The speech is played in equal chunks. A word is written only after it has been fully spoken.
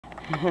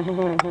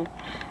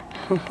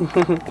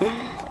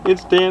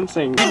It's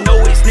dancing. You know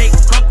it's Nick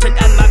Crompton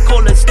and my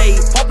collar stay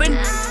popping.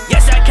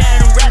 Yes, I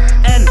can rap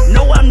and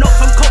no, I'm not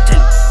from Compton.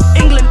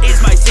 England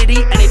is my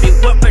city, and if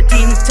it weren't for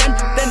Team 10,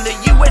 then the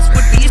US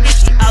would be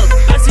ishy. I'll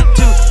pass it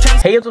to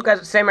Chase. Hey, what's up guys,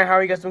 it's Sam. How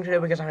are you guys doing today?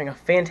 Because I'm having a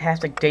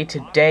fantastic day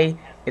today.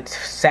 It's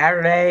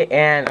Saturday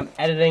and I'm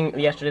editing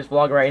yesterday's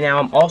vlog right now.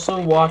 I'm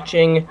also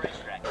watching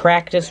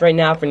practice right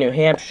now for New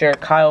Hampshire.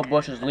 Kyle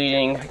Busch is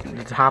leading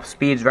the top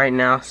speeds right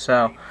now,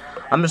 so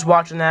I'm just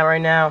watching that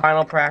right now.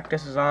 Final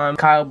practice is on.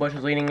 Kyle Busch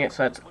is leading it,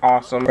 so that's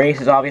awesome.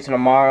 Race is obviously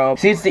tomorrow.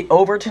 See, it's the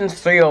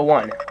Overton's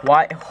 301.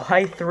 Why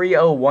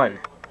 301?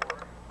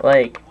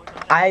 Like,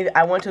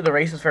 I went to the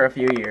races for a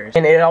few years,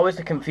 and it always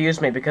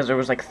confused me because there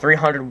was like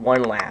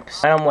 301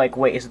 laps. And I'm like,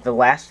 wait, is it the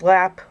last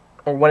lap?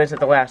 Or when is it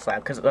the last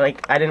lap? Because,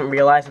 like, I didn't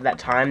realize at that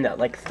time that,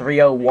 like,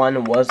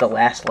 301 was the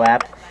last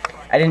lap.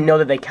 I didn't know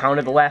that they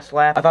counted the last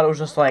lap. I thought it was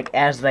just, like,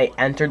 as they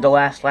entered the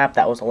last lap,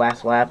 that was the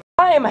last lap.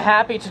 I am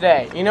happy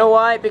today. You know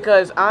why?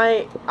 Because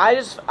I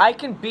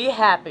can be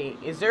happy.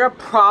 Is there a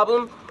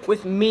problem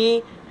with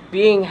me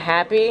being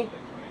happy?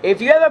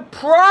 If you have a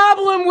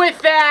problem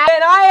with that,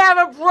 then I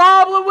have a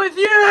problem with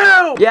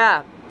you!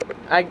 Yeah,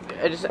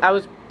 I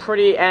was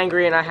pretty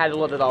angry and I had to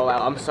let it all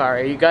out. I'm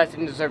sorry. You guys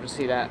didn't deserve to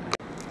see that.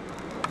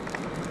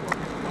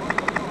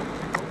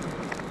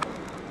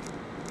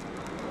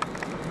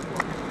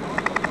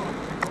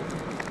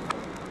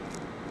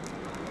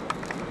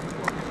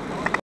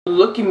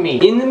 Look at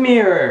me in the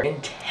mirror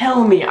and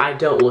tell me I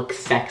don't look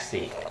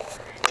sexy.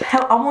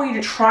 I want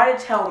you to try to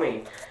tell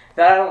me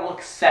that I don't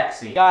look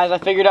sexy. Guys, I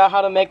figured out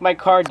how to make my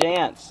car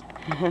dance.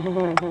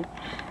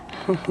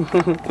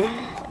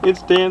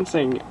 It's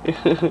dancing.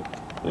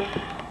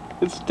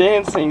 It's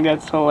dancing,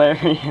 that's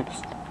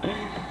hilarious.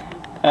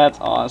 That's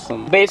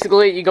awesome.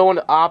 Basically, you go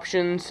into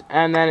options,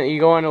 and then you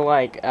go into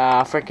like,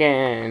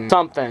 frickin'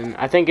 something.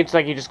 I think it's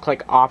like you just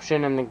click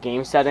option in the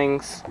game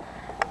settings,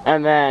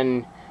 and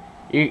then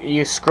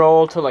you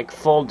scroll to like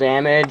full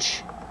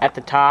damage at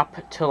the top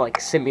to like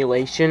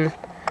simulation.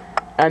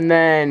 And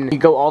then you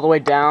go all the way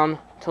down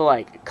to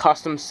like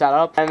custom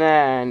setup, and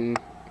then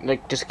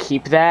like just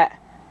keep that.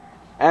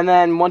 And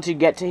then once you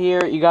get to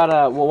here, you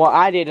gotta, well, what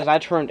I did is I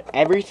turned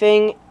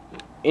everything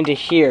into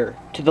here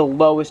to the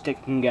lowest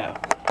it can go.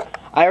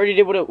 I already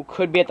did what it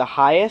could be at the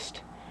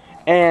highest,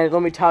 and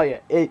let me tell you,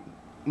 it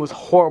was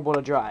horrible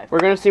to drive. We're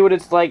gonna see what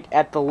it's like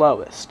at the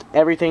lowest.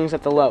 Everything's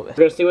at the lowest.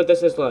 We're gonna see what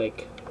this is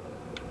like.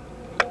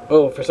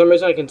 Oh, for some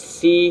reason I can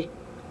see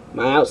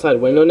my outside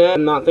window net.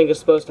 I'm not thinking it's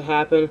supposed to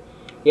happen.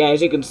 Yeah,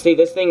 as you can see,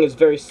 this thing is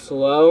very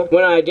slow.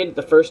 When I did it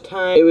the first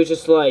time, it was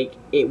just like,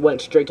 it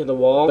went straight to the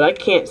wall. But I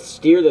can't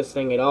steer this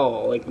thing at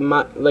all. Like,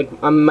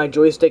 my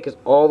joystick is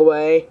all the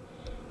way,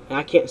 and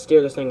I can't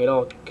steer this thing at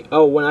all.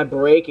 Oh, when I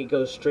brake, it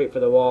goes straight for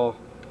the wall.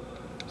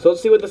 So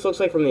let's see what this looks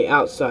like from the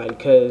outside,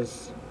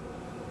 because,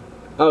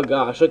 oh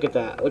gosh, look at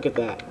that, look at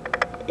that.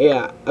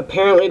 Yeah,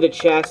 apparently the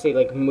chassis,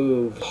 like,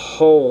 moved a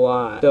whole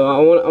lot. So I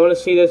want to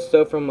see this,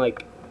 though, from,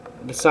 like,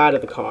 the side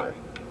of the car.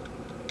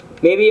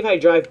 Maybe if I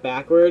drive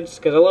backwards,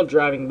 because I love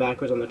driving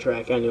backwards on the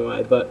track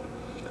anyway, but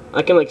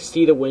I can, like,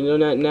 see the window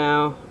net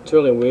now. It's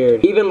really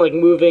weird. Even, like,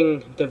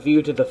 moving the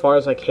view to the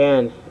farthest I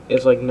can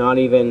is, like, not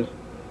even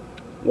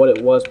what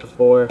it was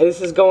before. This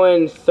is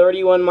going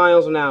 31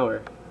 miles an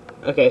hour.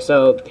 Okay,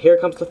 so here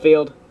comes the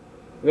field.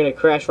 We're going to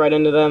crash right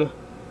into them.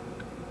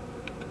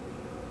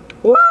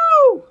 Woo!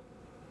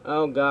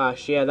 Oh,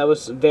 gosh, yeah, that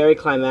was very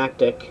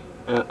climactic.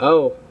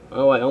 Oh,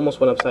 I almost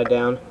went upside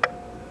down.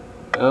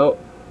 Oh,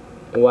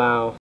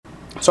 wow.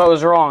 So I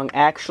was wrong.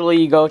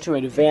 Actually, you go to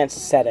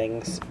advanced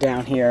settings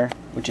down here,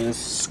 which is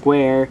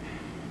square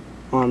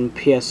on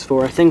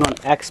PS4. I think on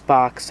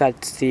Xbox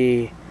that's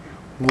the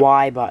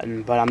Y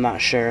button, but I'm not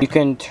sure. You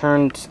can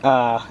turn,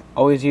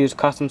 always use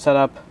custom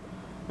setup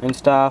and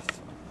stuff.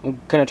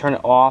 I'm gonna turn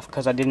it off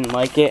because I didn't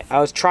like it. I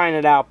was trying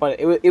it out, but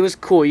it was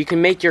cool. You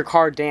can make your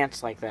car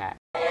dance like that.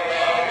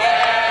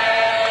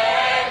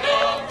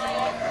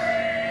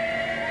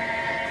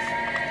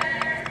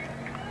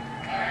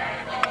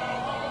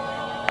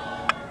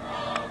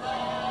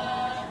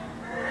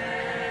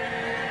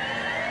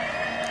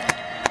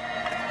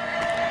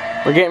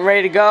 We're getting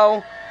ready to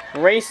go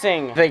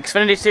racing. The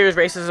Xfinity Series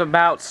race is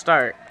about to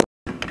start.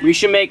 We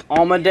should make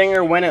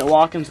Almendinger win at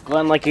Watkins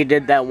Glen like he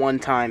did that one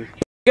time.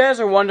 If you guys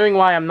are wondering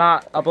why I'm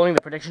not uploading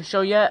the prediction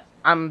show yet,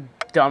 I'm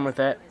done with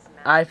it.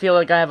 I feel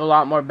like I have a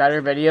lot more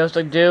better videos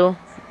to do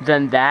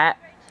than that,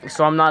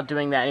 so I'm not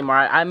doing that anymore.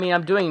 I mean,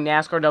 I'm doing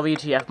NASCAR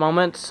WTF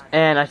moments,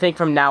 and I think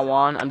from now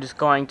on, I'm just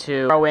going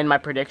to throw in my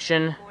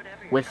prediction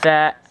with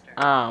that.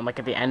 Like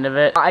at the end of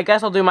it. I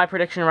guess I'll do my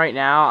prediction right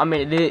now. I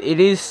mean,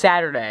 it is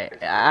Saturday.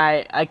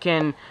 I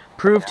can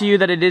prove to you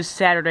that it is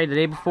Saturday, the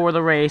day before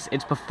the race.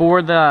 It's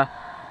before the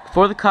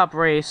Cup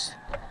race.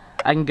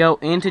 I can go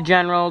into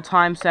general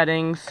time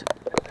settings.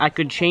 I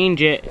could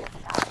change it,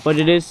 but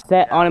it is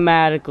set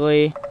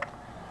automatically.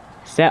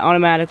 Set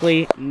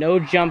automatically. No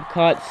jump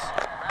cuts.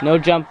 No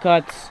jump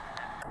cuts.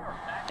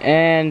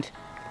 And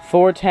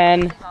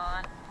 410.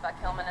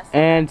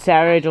 and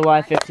Saturday,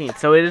 July 15th.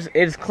 So it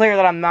is clear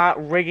that I'm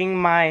not rigging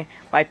my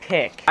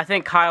pick. I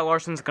think Kyle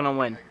Larson's gonna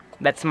win.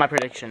 That's my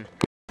prediction.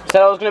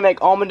 Said I was gonna make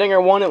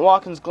Allmendinger 1 at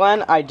Watkins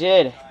Glen. I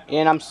did,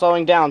 and I'm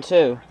slowing down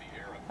too.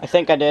 I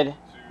think I did.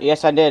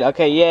 Yes, I did.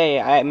 Okay,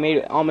 yay! I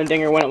made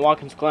Allmendinger 1 at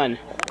Watkins Glen.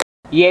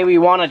 Yay! We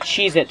want to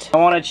Cheez-It. I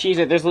want to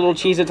Cheez-It. There's little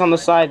Cheez-Its on the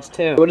sides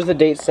too. What does the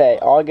date say?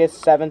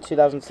 August 7th,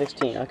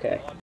 2016.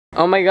 Okay.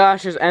 Oh my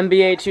gosh, there's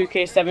NBA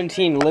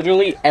 2K17.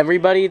 Literally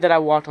everybody that I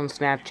watch on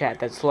Snapchat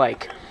that's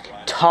like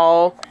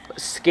tall,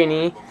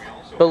 skinny,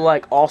 but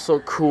like also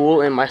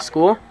cool in my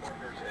school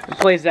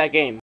plays that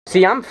game.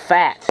 See, I'm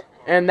fat,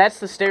 and that's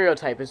the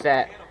stereotype, is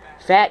that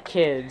fat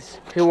kids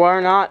who are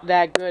not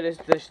that good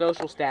at their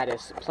social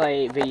status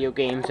play video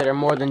games that are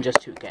more than just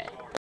 2K.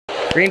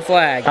 Green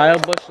flag. Kyle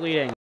Busch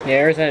leading.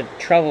 There's a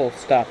trouble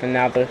stop, and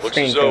now the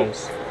screen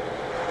goes.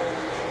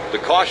 The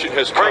caution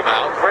has come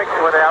out. Brakes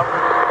went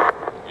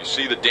out. You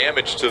see the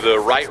damage to the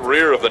right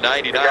rear of the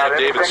 99 of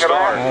David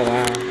Starr. Oh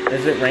wow.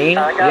 Does it rain?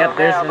 Yep,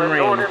 there's some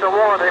rain.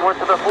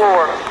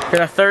 For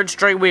the third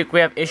straight week,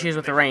 we have issues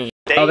with the rain.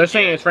 Oh, they're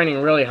saying it's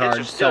raining really hard.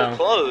 It's still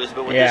closed,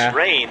 but with this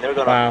rain, they're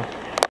gonna. Wow.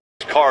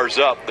 Cars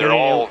up. They're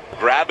all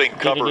grabbing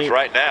covers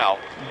right now.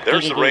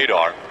 There's the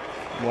radar.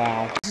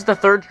 Wow. This is the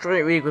third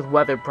straight week with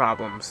weather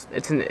problems.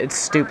 It's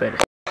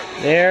stupid.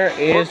 There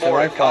is the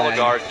right flag.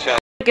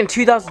 Like in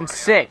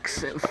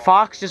 2006,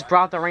 Fox just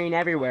brought the rain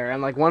everywhere,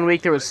 and like one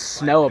week there was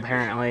snow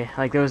apparently.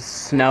 Like there was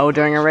snow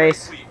during a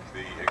race.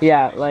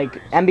 Yeah, like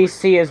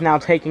NBC is now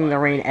taking the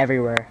rain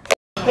everywhere.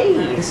 Hey,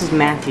 this is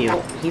Matthew.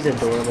 He's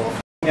adorable.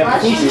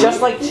 He's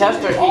just like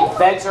Chester. He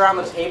begs around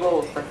the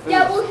table for food.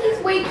 Yeah, well, he's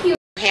way cute.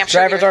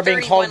 Drivers are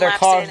being called their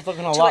cars. It's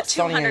looking a lot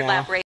sunnier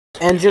now.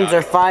 Engines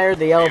are fired.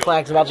 The yellow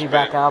flag's about to be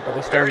back out, but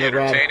they're still under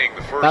red.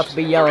 About to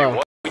be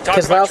yellow.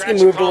 Keselowski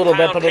moved a little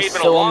bit, but it's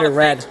still under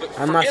red.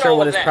 I'm not sure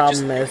what his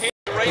problem is.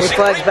 Blue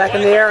flag's back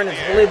in the air, and it's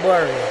really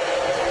blurry.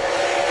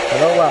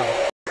 But oh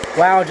well.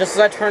 Wow, just as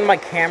I turned my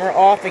camera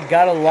off, it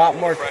got a lot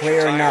more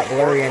clear and not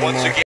blurry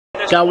anymore.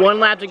 Got one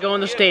lap to go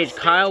on the stage.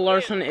 Kyle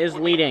Larson is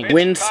leading.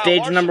 Wins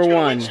stage number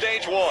 1.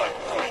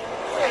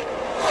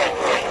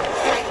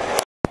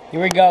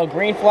 Here we go.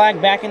 Green flag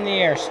back in the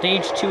air.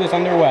 Stage 2 is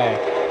underway.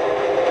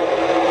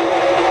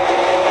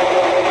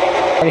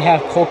 We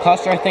have Cole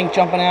Custer, I think,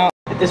 jumping out.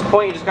 At this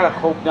point, you just gotta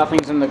hope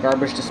nothing's in the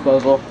garbage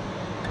disposal.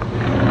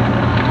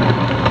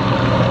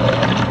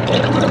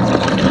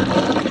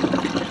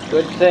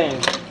 Good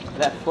thing.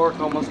 That fork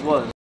almost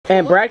was.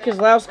 And Brad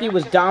Keselowski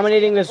was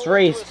dominating this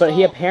race, but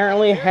he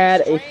apparently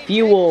had a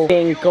fuel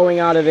thing going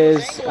out of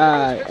his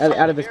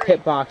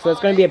pit box, so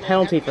that's going to be a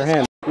penalty for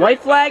him. White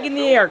flag in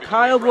the air.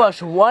 Kyle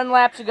Busch, 1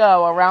 lap to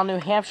go around New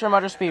Hampshire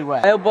Motor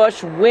Speedway. Kyle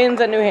Busch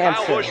wins at New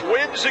Hampshire. Kyle Busch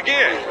wins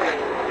again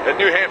at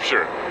New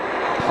Hampshire.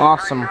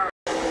 Awesome.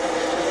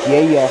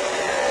 Yeah.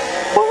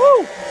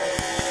 Woohoo!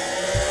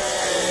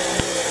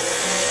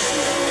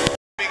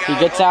 He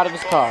gets out of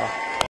his car.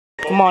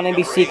 Come on,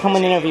 NBC, come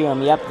and interview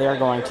him. Yep, they're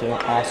going to.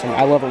 Awesome.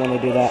 I love it when they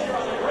do that.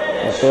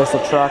 Yep, there's the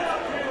truck.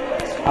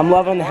 I'm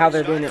loving how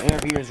they're doing the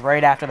interviews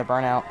right after the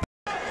burnout.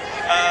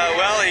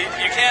 Well,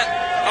 you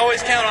can't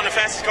always count on the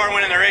fastest car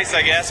winning the race,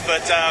 I guess,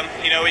 but,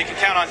 you know, you can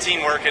count on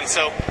teamwork, and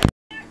so...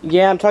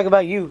 Yeah, I'm talking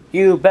about you.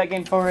 You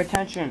begging for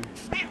attention.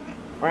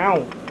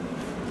 Wow.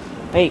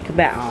 Hey, come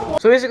back.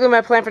 So basically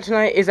my plan for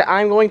tonight is that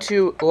I'm going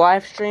to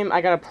live stream.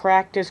 I gotta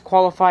practice,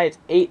 qualify. It's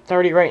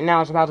 8:30 right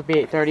now. It's about to be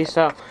 8:30,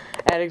 so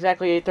at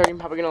exactly 8:30 I'm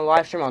probably gonna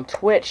live stream on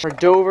Twitch. For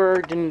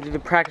Dover, didn't do the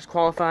practice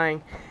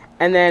qualifying.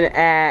 And then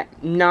at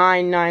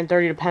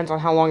 9:30, depends on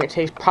how long it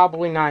takes,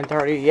 probably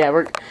 9:30. Yeah,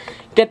 we're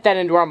get that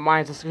into our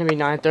minds. It's gonna be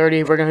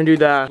 9:30. We're gonna do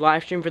the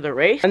live stream for the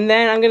race. And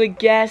then I'm gonna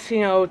guess, you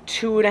know,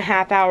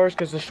 2.5 hours,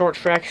 because the short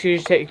tracks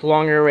usually take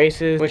longer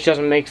races, which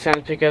doesn't make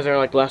sense because they're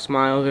like less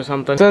miles or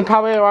something. So then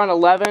probably around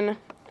 11,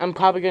 I'm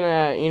probably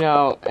gonna, you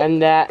know,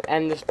 end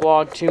this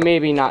vlog too.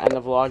 Maybe not end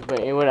the vlog, but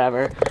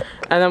whatever.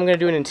 And then I'm gonna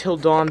do an Until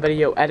Dawn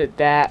video, edit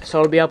that, so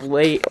it'll be up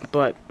late,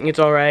 but it's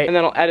alright. And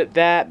then I'll edit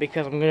that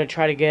because I'm gonna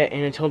try to get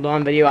an Until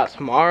Dawn video out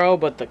tomorrow,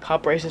 but the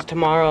cup race is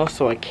tomorrow,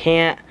 so I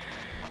can't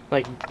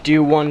like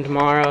do one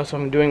tomorrow, so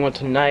I'm doing one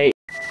tonight.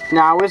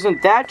 Now,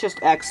 isn't that just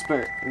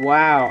expert?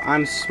 Wow,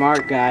 I'm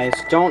smart, guys.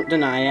 Don't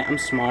deny it, I'm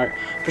smart.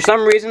 For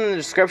some reason, in the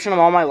description of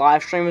all my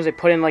live streams, they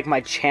put in like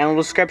my channel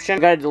description. I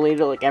gotta delete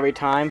it like every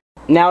time.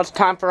 Now it's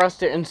time for us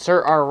to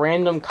insert our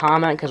random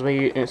comment, because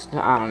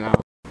I don't know.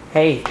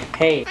 Hey.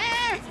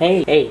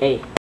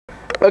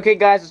 Okay,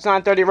 guys, it's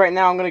 9:30 right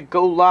now. I'm gonna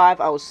go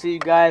live. I will see you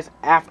guys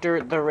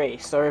after the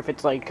race, or if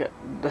it's like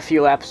a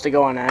few laps to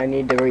go on, I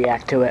need to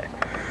react to it.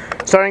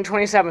 Starting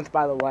 27th,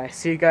 by the way.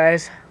 See you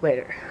guys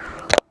later.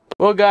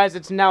 Well, guys,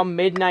 it's now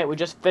midnight. We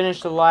just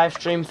finished the live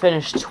stream.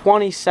 Finished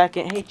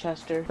 22nd. Hey,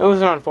 Chester. It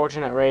was an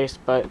unfortunate race,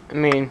 but, I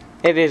mean,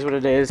 it is what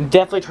it is.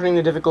 Definitely turning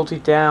the difficulty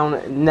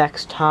down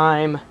next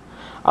time.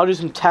 I'll do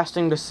some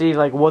testing to see,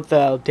 like, what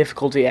the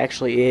difficulty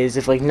actually is.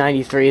 If, like,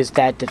 93 is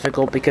that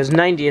difficult. Because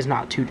 90 is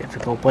not too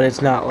difficult, but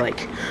it's not,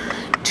 like,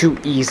 too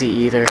easy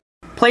either.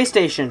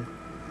 PlayStation.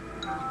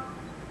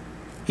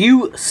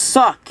 You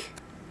suck.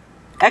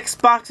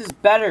 Xbox is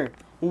better.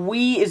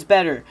 Wii is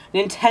better.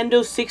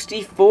 Nintendo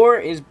 64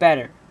 is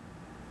better.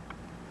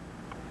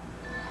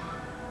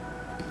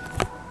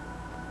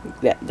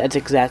 That's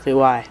exactly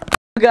why.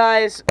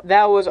 Guys,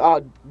 that was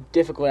a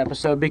difficult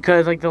episode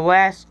because like the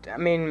last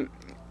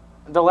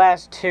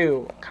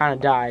two kind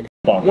of died.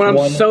 When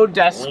I'm so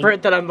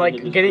desperate that I'm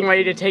like getting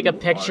ready to take a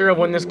picture of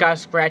when this guy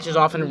scratches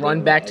off and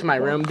run back to my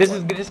room.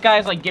 This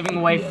guy's like giving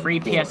away free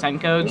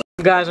PSN codes.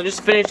 Guys, I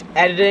just finished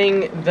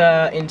editing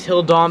the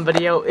Until Dawn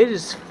video. It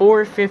is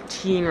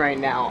 4:15 right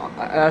now.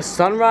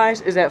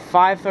 Sunrise is at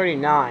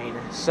 5:39.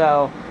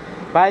 So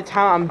by the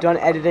time I'm done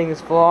editing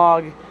this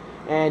vlog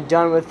and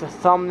done with the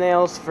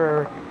thumbnails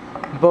for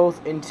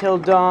both Until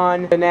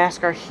Dawn, the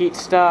NASCAR heat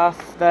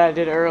stuff that I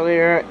did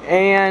earlier,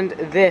 and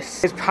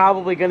this is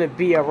probably going to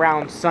be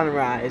around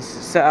sunrise.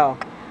 So,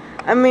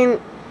 I mean,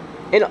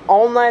 an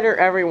all-nighter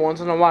every once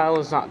in a while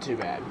is not too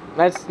bad.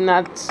 It's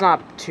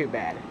not too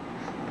bad.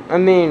 I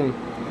mean,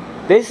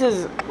 this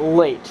is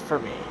late for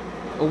me.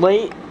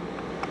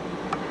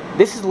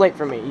 This is late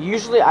for me.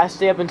 Usually I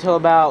stay up until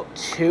about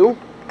 2,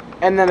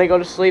 and then I go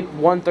to sleep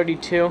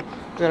 1:32,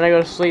 and then I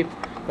go to sleep.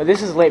 But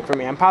this is late for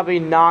me. I'm probably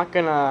not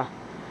gonna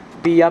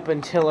be up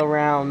until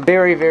around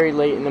very, very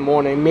late in the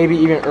morning, maybe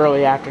even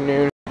early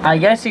afternoon. I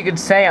guess you could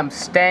say I'm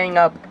staying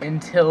up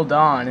until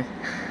dawn.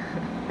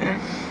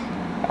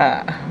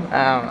 That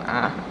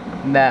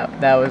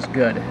was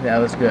good. That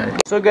was good.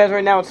 So guys,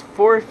 right now it's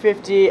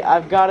 4:50.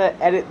 I've gotta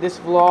edit this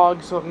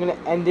vlog, so I'm gonna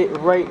end it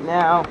right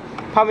now.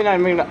 Probably not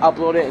even gonna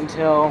upload it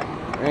until,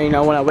 you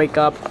know, when I wake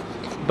up.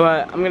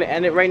 But I'm gonna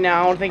end it right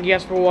now. I want to thank you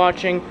guys for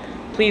watching.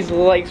 Please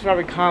like, subscribe,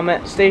 and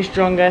comment. Stay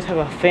strong, guys. Have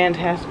a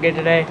fantastic day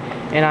today,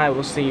 and I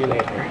will see you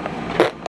later.